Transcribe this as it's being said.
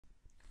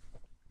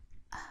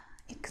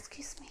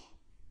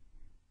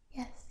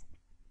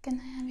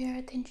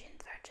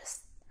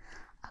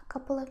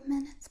couple of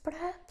minutes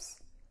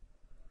perhaps?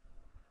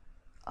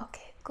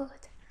 Okay,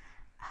 good.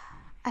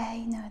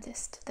 I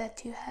noticed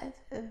that you have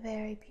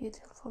very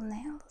beautiful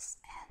nails,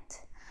 and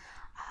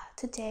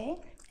today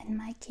in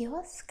my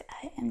kiosk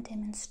I am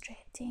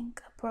demonstrating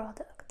a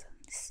product.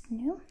 It's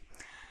new.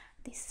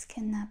 This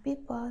cannot be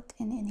bought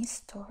in any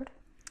store.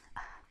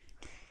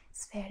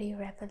 It's very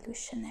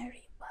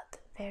revolutionary but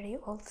very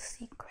old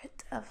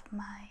secret of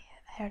my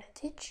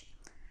heritage.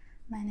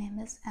 My name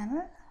is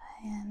Emma.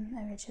 I am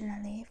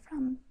originally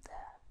from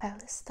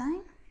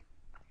Palestine.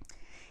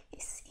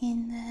 It's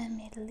in the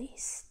Middle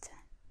East.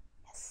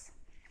 Yes.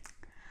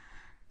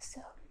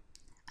 So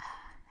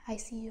I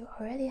see you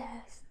already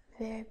have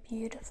very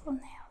beautiful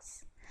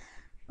nails,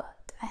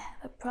 but I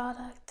have a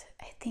product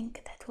I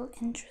think that will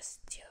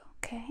interest you.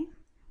 Okay?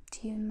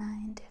 Do you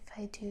mind if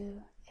I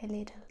do a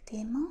little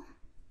demo,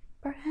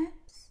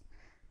 perhaps?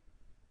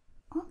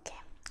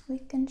 Okay, we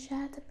can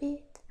chat a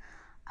bit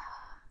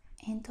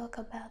and talk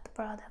about the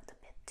product a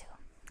bit too.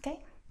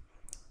 Okay?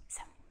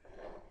 So,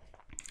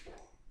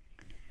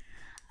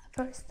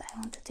 first I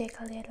want to take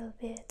a little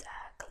bit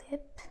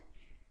clip,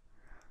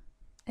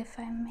 if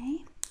I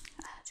may,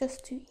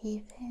 just to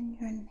even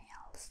your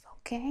nails.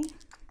 Okay?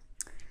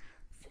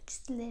 So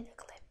just a little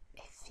clip.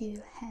 If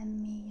you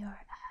hand me your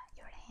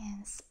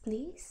hands,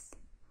 please.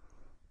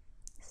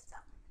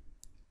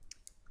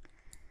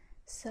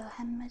 So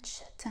how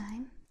much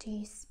time do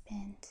you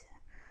spend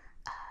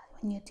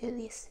when you do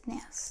these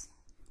nails?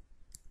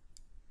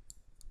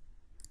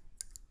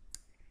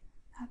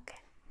 Okay.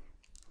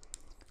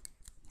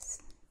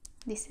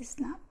 This is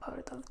not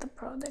part of the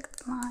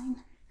product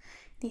line.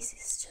 This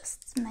is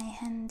just my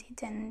handy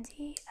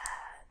dandy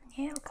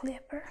nail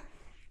clipper.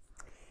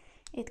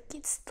 It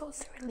gets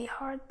those really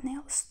hard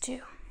nails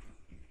too.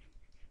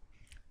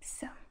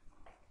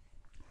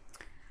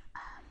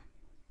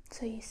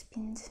 So you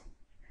spend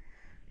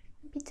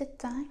a bit of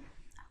time.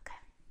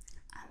 Okay,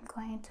 I'm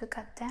going to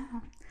cut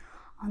down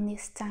on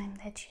this time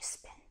that you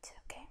spent.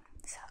 Okay,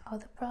 so all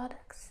the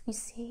products you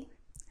see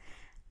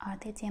are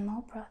the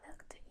demo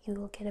product. You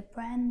will get a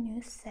brand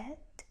new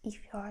set if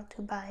you are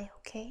to buy.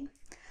 Okay,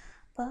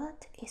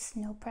 but it's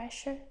no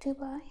pressure to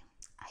buy.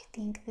 I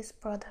think this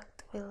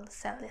product will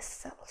sell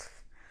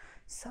itself.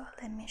 So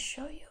let me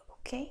show you.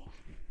 Okay,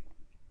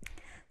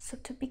 so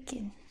to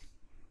begin,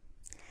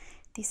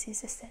 this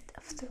is a set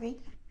of 3.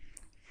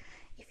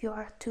 If you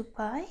are to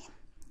buy,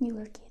 you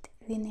will get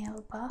the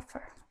nail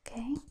buffer.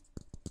 Okay,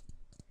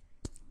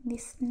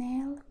 this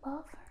nail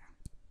buffer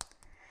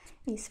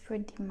is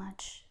pretty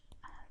much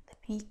the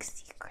big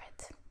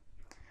secret.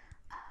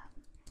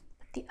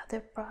 But the other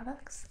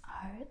products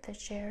are the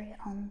cherry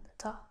on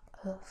the top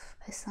of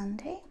a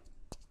sundae.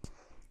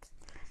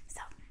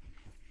 So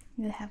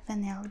you have the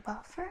nail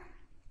buffer.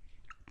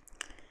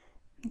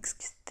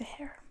 Next, the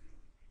hair.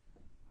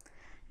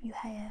 You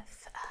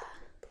have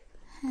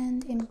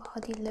hand and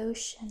body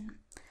lotion.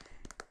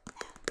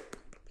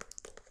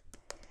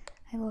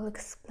 I will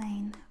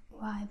explain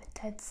why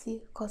the Dead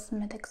Sea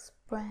Cosmetics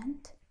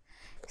brand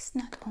is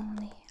not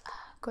only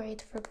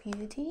great for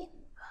beauty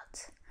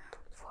but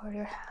for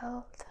your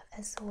health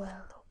as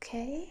well.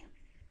 Okay,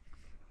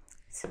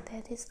 so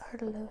that is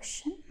our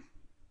lotion,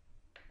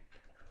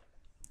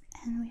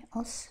 and we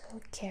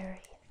also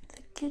carry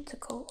the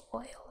cuticle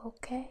oil.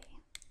 Okay,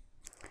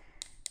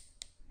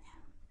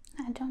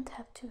 I don't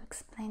have to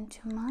explain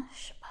too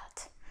much,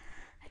 but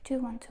I do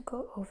want to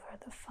go over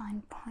the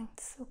fine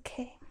points.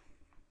 Okay,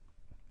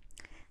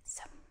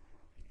 so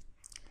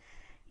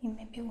you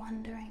may be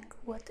wondering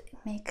what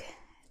make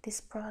this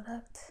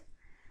product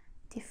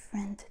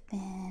different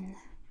than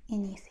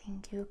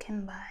anything you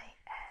can buy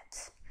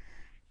at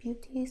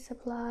beauty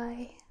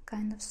supply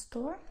kind of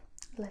store.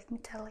 Let me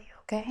tell you.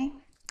 Okay,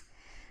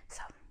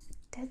 so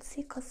Dead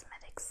Sea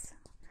Cosmetics,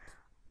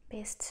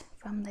 based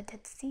from the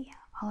Dead Sea.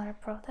 All our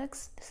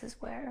products, this is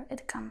where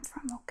it comes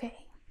from.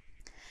 Okay,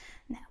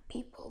 now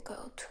people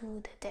go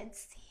to the Dead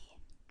Sea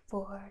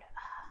for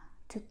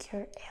to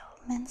cure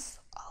ailments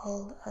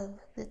all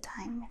of the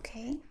time.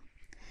 Okay,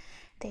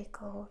 they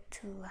go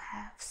to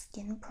have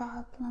skin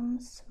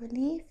problems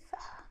relief,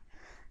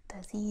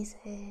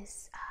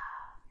 diseases,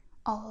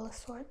 all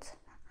sorts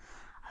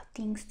of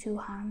things to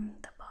harm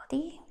the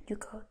body. You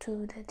go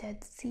to the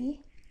Dead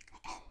Sea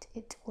and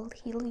it will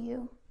heal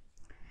you.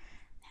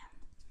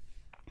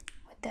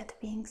 That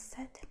being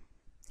said,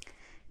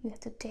 you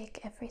have to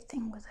take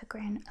everything with a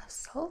grain of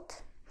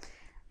salt.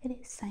 It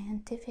is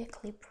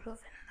scientifically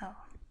proven, though,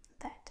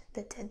 that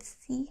the Dead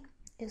Sea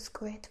is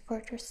great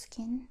for your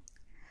skin,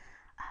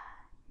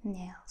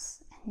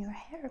 nails, and your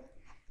hair.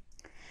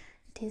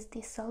 It is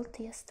the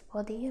saltiest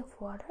body of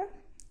water.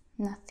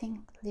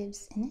 Nothing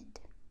lives in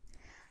it.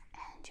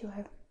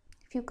 And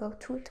if you go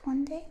to it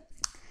one day,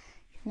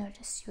 you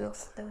notice you will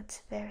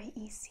float very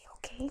easy.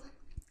 Okay?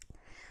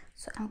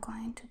 So I'm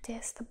going to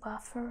test the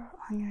buffer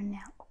on your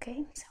nail.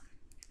 Okay, so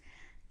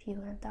if you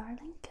will,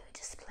 darling,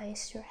 just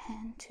place your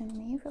hand to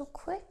me real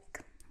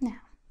quick.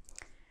 Now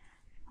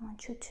I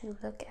want you to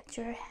look at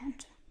your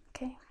hand.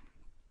 Okay,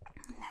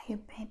 now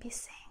you may be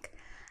saying,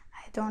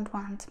 I don't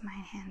want my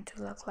hand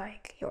to look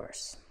like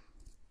yours.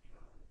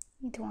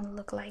 It won't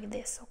look like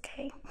this,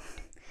 okay?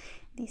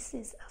 This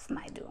is of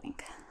my doing.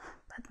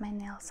 Put my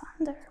nails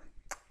under.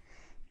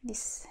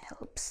 This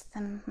helps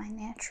them, my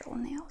natural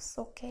nails,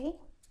 okay?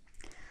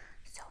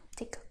 So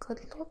take a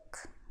good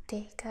look.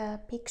 Take a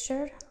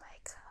picture,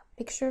 like a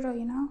picture,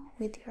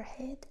 with your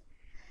head.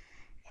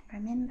 And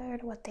remember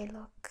what they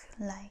look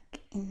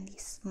like in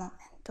this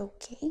moment,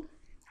 okay?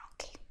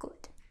 Okay,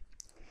 good.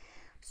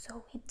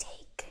 So we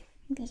take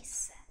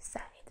this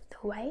side, the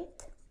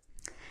white.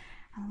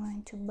 I'm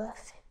going to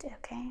buff it,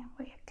 okay?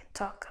 We can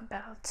talk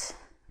about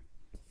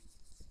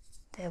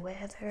the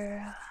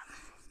weather,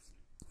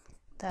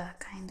 the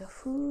kind of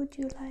food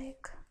you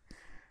like,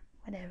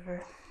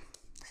 whatever.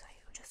 So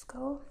you just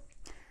go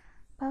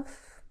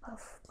puff,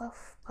 puff,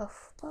 puff,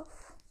 puff,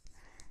 puff,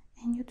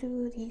 and you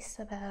do this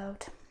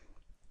about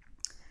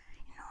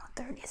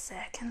 30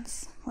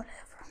 seconds,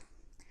 whatever.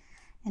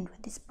 And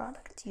with this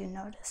product you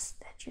notice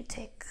that you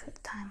take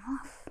time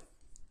off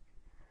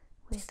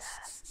with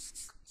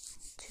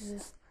to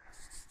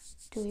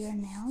do your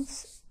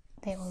nails.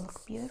 They will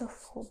look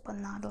beautiful, but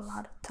not a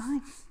lot of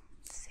time.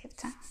 Save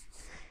time.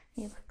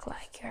 You look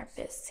like you're a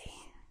busy,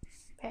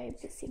 very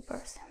busy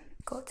person.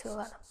 Go to a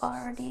lot of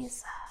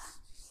parties,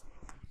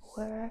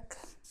 work.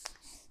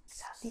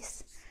 So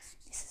this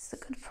is a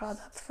good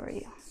product for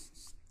you.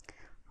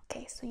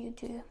 Okay, so you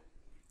do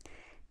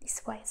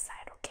this white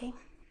side, okay?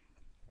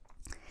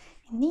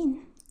 And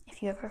then,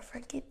 if you ever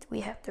forget,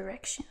 we have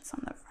directions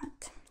on the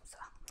front, so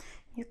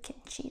you can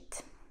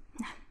cheat.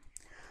 Now,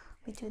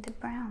 we do the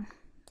brown.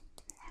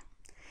 Now,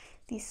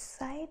 this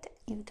side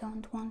you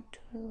don't want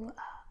to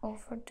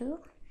overdo.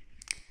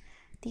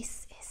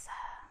 This is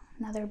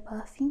another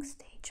buffing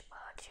stage,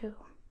 but you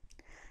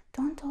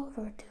don't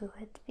overdo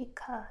it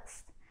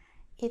because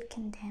it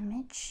can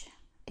damage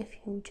if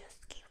you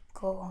just keep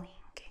going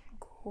and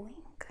going.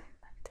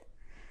 But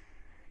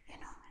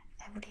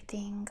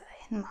everything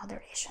in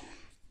moderation,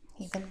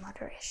 even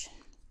moderation.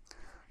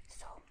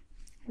 So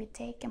we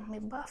take and we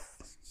buff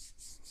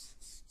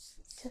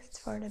just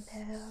for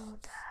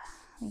about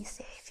we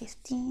say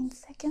 15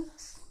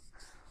 seconds.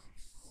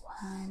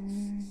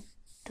 1,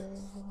 2,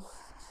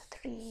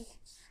 3,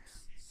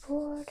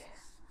 4,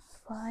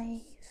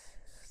 5,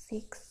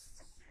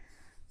 6,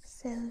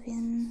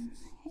 7,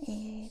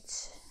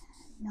 8,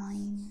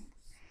 9,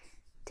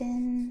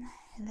 10,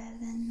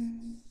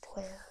 11,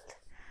 12,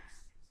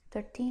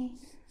 13,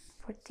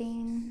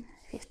 14,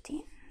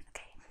 15.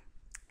 Okay,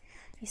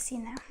 you see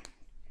now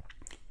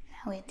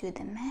we do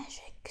the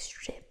magic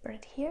strip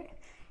right here.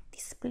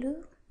 This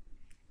blue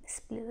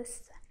is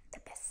the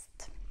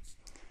best.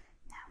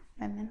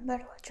 Now remember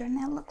what your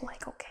nail look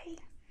like, okay?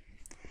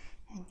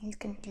 And you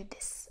can do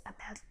this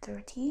about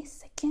 30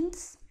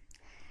 seconds.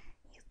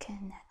 You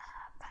can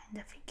kind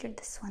of figure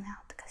this one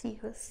out because you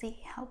will see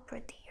how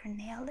pretty your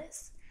nail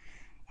is.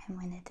 And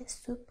when it is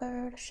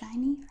super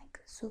shiny, like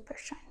super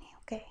shiny,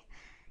 okay,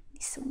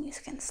 this one you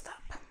can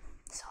stop.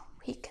 So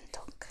we can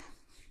talk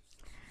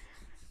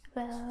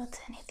about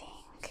anything.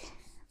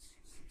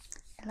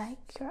 I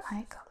like your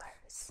eye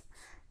colors,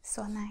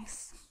 so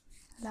nice.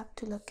 Love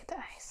to look at the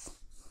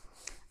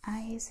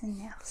eyes and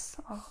nails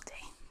all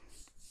day.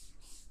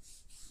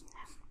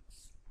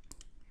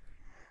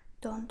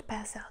 Don't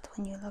pass out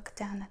when you look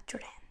down at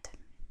your hand.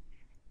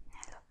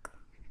 Now look.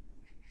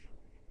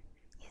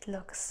 It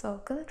looks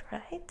so good,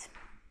 right?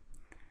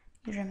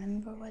 You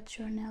remember what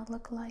your nail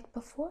looked like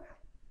before?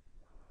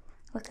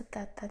 Look at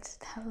that.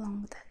 How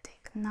long would that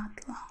take?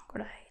 Not long,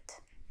 right?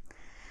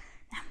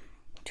 Now,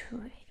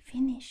 to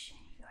finish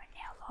your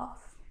nail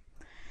off,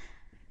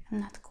 I'm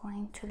not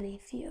going to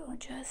leave you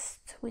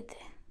just with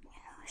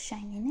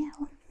shiny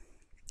nail.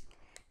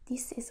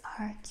 This is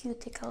our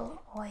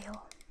cuticle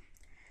oil,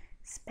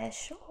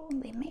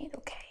 specially made,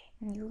 okay?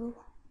 You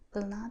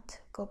will not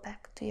go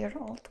back to your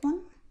old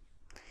one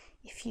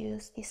if you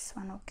use this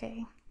one,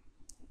 okay?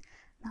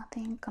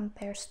 Nothing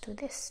compares to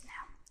this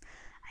now.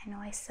 I know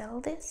I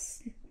sell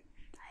this.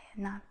 I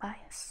am not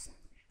biased.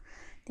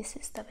 This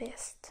is the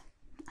best.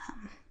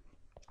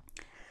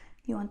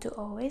 You want to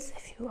always,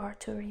 if you are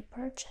to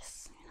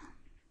repurchase,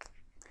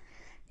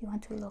 you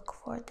want to look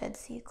for Dead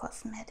Sea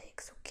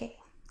Cosmetics, okay?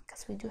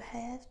 Because we do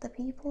have the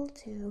people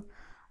to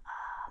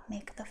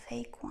make the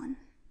fake one.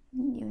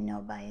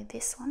 Buy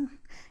this one.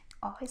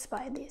 Always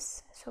buy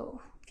this.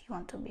 So if you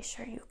want to be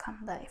sure, you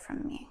come buy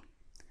from me.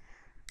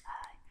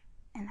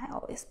 And I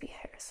always be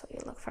here, so you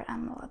look for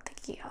Amel at the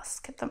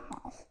kiosk at the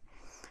mall.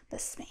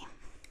 That's me.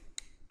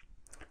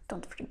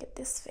 Don't forget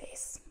this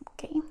face,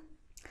 okay?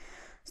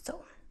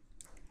 So,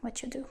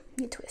 what you do,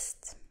 you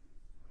twist.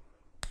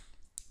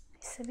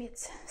 It's a bit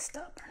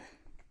stubborn.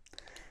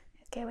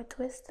 Okay, we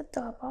twist the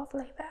top off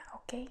like that,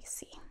 okay?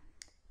 See?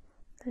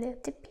 A little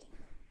tippy.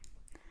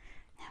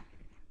 Now,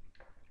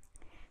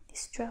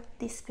 this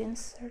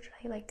dispenser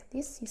like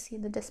this, you see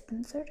the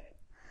dispenser?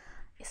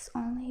 It's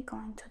only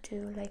going to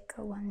do like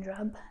one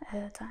drop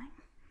at a time.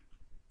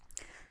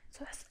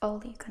 So that's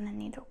all you're gonna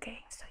need, okay?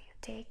 So you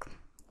take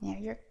near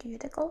your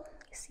cuticle,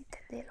 you see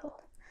the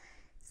little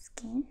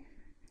skin.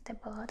 the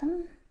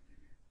bottom.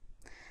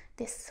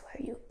 This is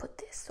where you put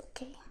this,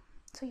 okay?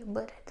 So you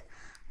put it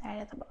right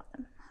at the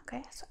bottom,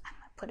 okay? So I'm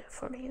gonna put it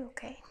for you,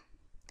 okay?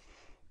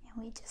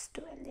 And we just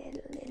do a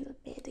little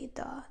bitty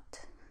dot,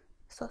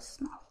 so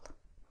small.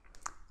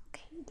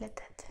 Okay, let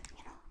that,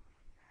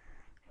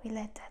 we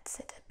let that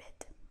sit a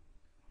bit.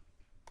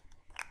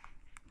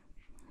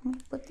 We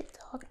put it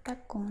all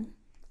back on.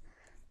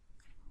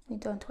 We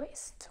don't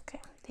waste,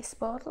 okay? This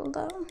bottle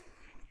though,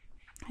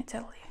 I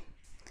tell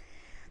you,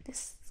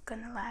 this is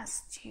gonna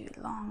last you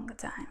a long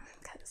time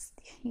because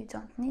you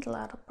don't need a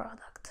lot of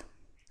product.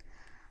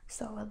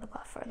 So with the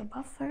buffer,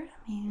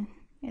 I mean,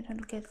 it'll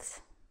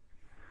get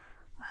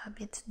a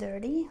bit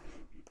dirty.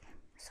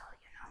 So,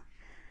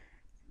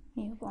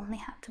 you only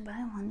have to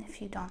buy one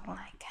if you don't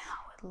like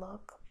how it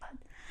looks, but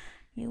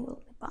you will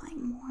be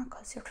buying more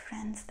because your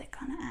friends, they're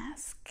gonna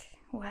ask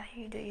why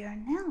you do your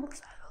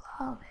nails.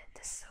 I love it.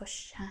 It's so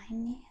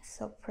shiny,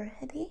 so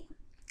pretty.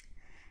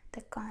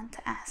 They're going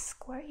to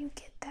ask where you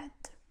get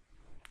that.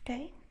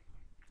 Okay?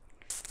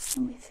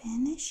 And we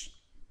finish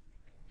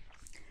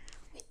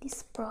with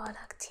this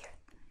product here.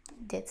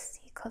 Dead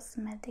Sea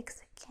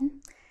Cosmetics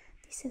again.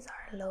 This is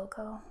our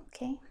logo,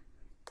 okay?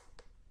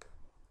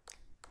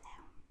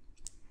 Now,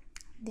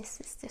 this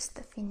is just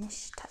the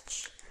finished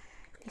touch.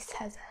 This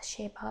has a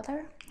shea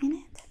butter in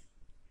it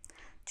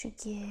to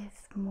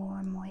give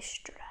more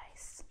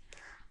moisturize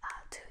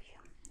to you.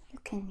 You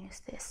can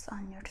use this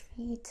on your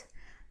feet,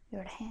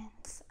 your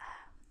hands,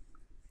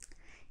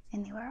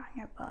 anywhere on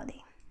your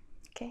body,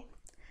 okay?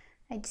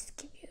 I just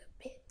give you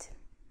a bit,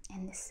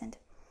 and this scent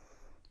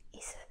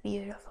is a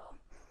beautiful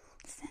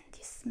scent.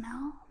 You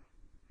smell,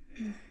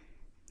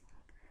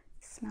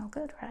 smell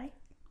good, right?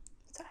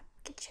 So I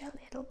get you a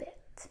little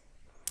bit,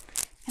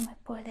 and we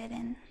put it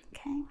in,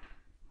 okay? And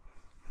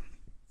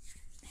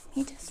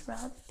we just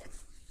rub,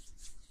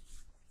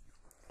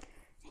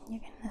 and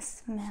you're gonna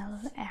smell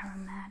the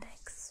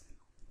aromatics.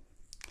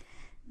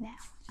 Now,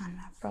 on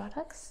our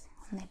products,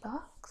 on the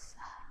box,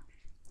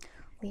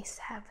 we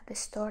have the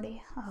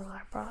story of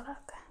our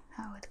product,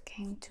 how it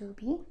came to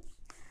be,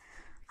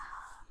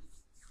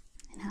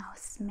 and how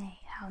it's made,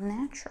 how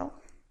natural.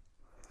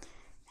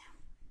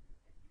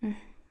 Now,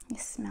 it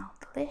smells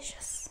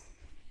delicious.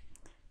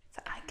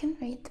 So I can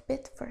read a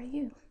bit for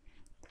you,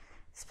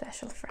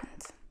 special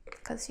friend,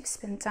 because you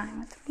spend time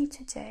with me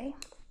today.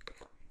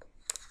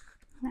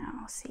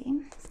 Now,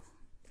 see,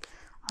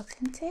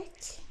 authentic,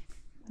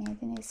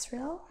 made in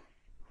Israel.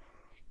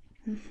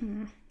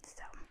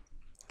 So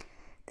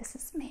this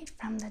is made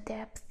from the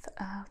depth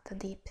of the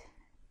deep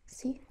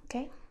sea,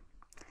 okay?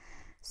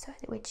 So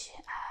which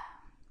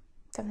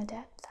from the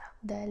depth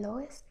of the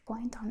lowest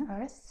point on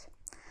earth,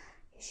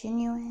 a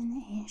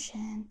genuine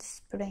ancient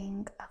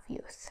spring of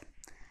youth.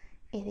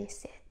 It is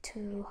said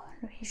to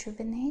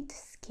rejuvenate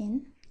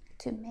skin,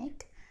 to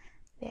make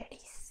very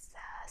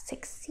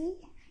sexy,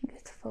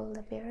 youthful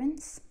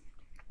appearance.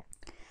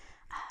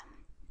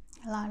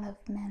 A lot of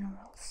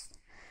minerals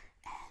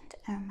and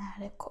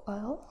aromatic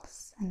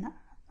oils and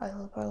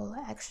oil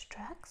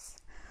extracts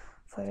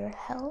for your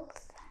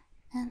health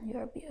and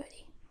your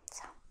beauty.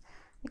 So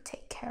we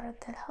take care of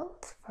the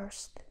health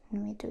first,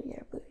 and we do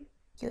your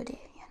beauty,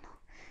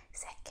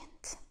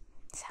 second.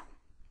 So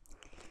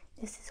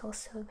this is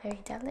also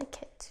very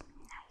delicate.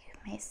 Now you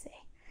may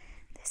say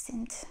the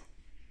scent,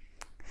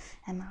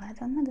 and I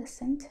don't know, the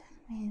scent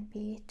may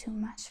be too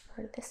much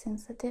for the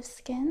sensitive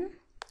skin,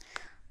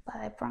 but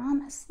I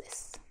promise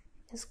this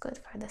is good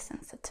for the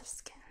sensitive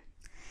skin.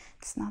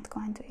 It's not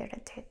going to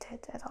irritate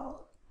it at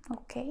all,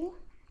 okay?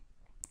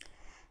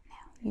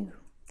 Now you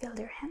feel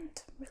your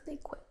hand really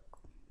quick,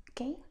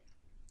 okay?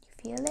 You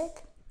feel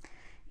it?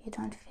 You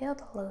don't feel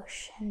the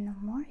lotion no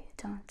more. You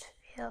don't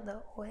feel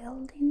the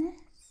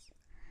oiliness.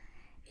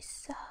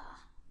 It's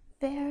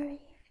very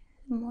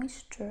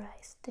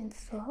moisturized and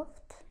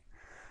soft,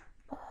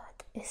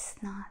 but it's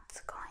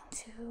not going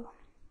to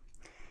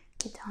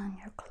get on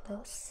your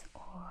clothes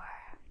or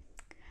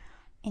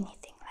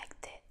anything like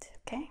that,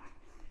 okay?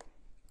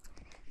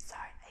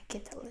 Sorry, I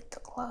get a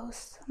little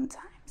close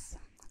sometimes.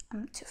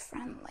 I'm too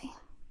friendly.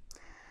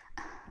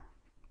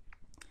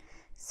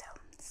 So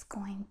it's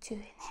going to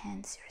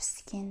enhance your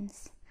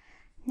skin's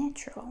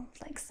natural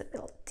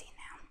flexibility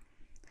now.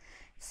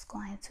 It's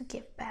going to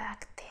give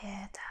back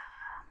that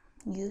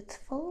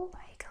youthful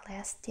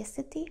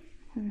elasticity.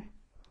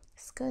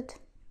 It's good.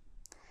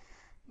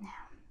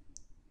 Now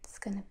it's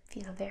gonna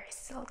feel very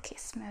silky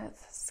smooth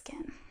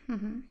skin.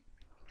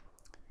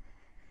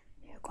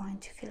 You're going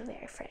to feel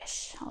very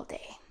fresh all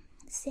day.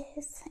 It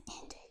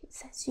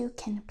says you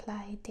can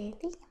apply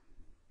daily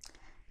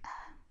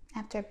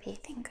after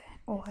bathing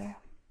or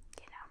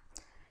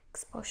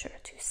exposure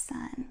to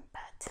sun,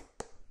 but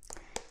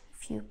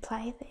if you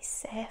apply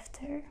this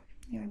after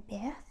your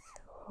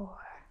bath, or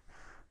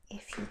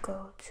if you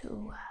go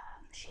to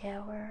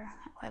shower,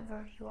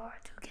 however you are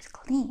to get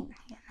clean,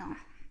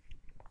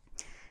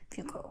 if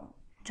you go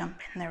jump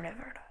in the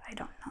river, I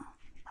don't know,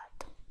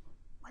 but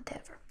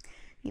whatever,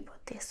 you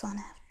put this on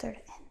after,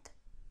 and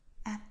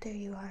after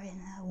you are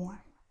in a warm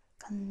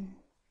condition,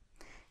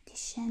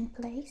 lotion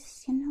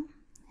place,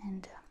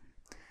 and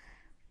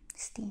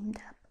steamed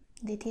up.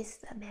 It is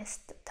the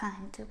best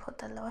time to put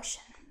the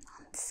lotion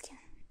on the skin,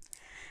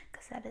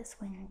 because that is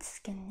when the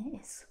skin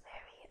is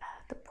very,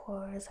 the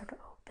pores are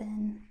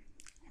open,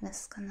 and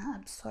it's gonna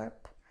absorb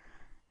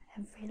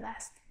every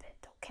last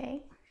bit,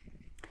 okay?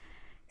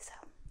 So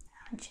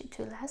I want you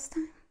to, last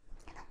time,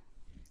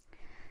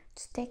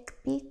 just take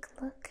a big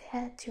look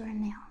at your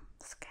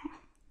nails, okay?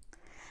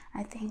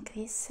 I think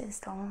this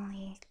is the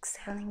only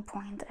selling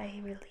point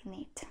I really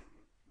need,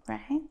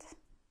 right?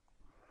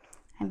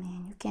 I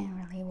mean, you can't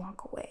really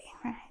walk away,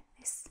 right?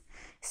 It's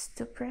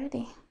too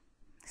pretty.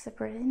 It's a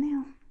pretty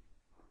nail.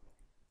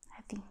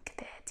 I think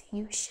that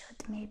you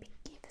should maybe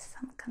give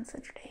some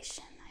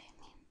consideration. I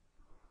mean,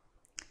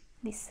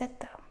 this said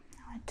though,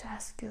 I want to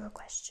ask you a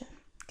question,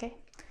 okay?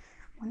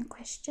 One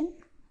question,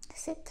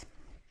 that's it.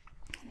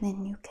 And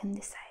then you can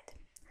decide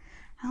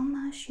how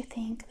much you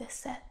think the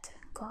set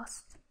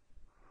cost.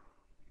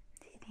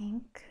 Do you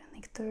think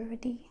like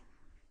 30?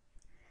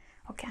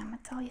 Okay, I'm gonna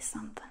tell you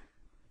something.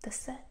 The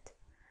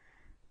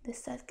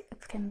set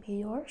can be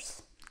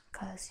yours,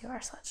 because you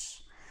are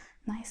such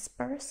a nice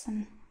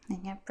person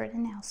and you have pretty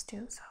nails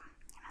too. So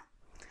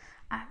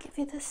I'll give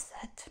you this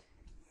set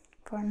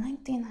for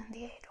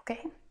 $19.98.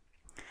 Okay,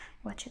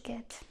 what you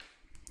get?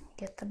 You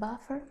get the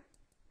buffer.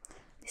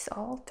 This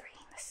all three.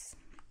 This is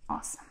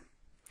awesome.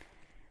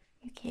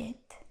 You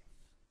get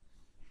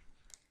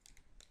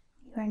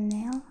your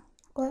nail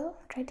oil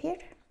right here.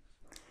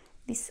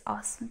 This is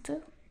awesome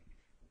too.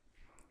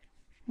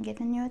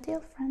 Getting you a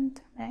deal,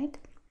 friend, right?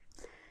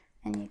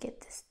 And you get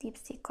this deep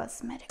sea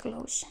cosmetic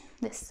lotion.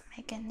 This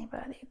make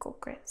anybody go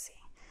crazy.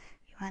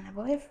 You want a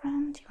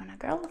boyfriend, you want a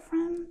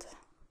girlfriend,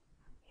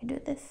 you do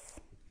this.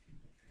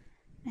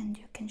 And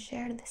you can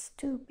share this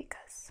too,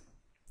 because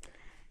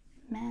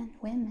men,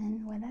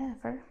 women,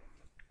 whatever,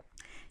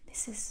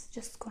 this is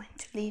just going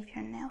to leave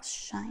your nails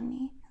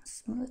shiny and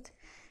smooth.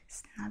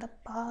 It's not a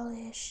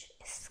polish,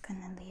 it's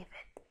gonna leave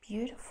it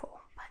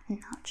beautiful, but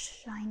not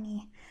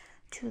shiny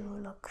to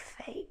look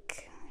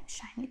fake.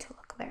 Shiny to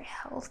look very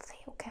healthy,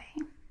 okay?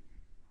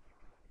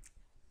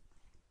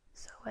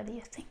 So what do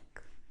you think?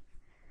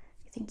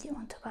 You think you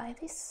want to buy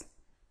this?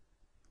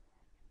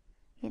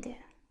 You do?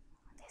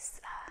 This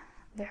is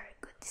a very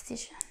good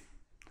decision.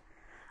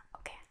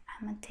 Okay,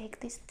 I'm gonna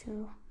take this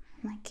to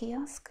my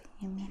kiosk.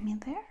 You meet me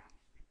there,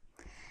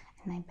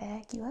 and I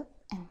bag you up,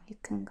 and you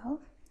can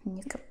go and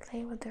you can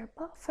play with their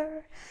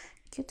buffer,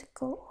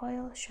 cuticle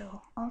oil,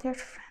 show all your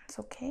friends,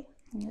 okay?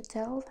 And you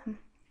tell them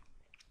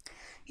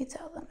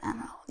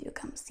ML, you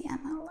come see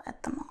ML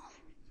at the mall,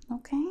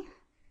 okay?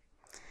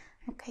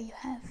 Okay, you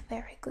have a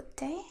very good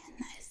day,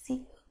 and I see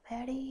you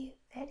very,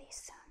 very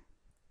soon.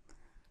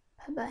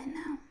 Bye-bye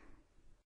now.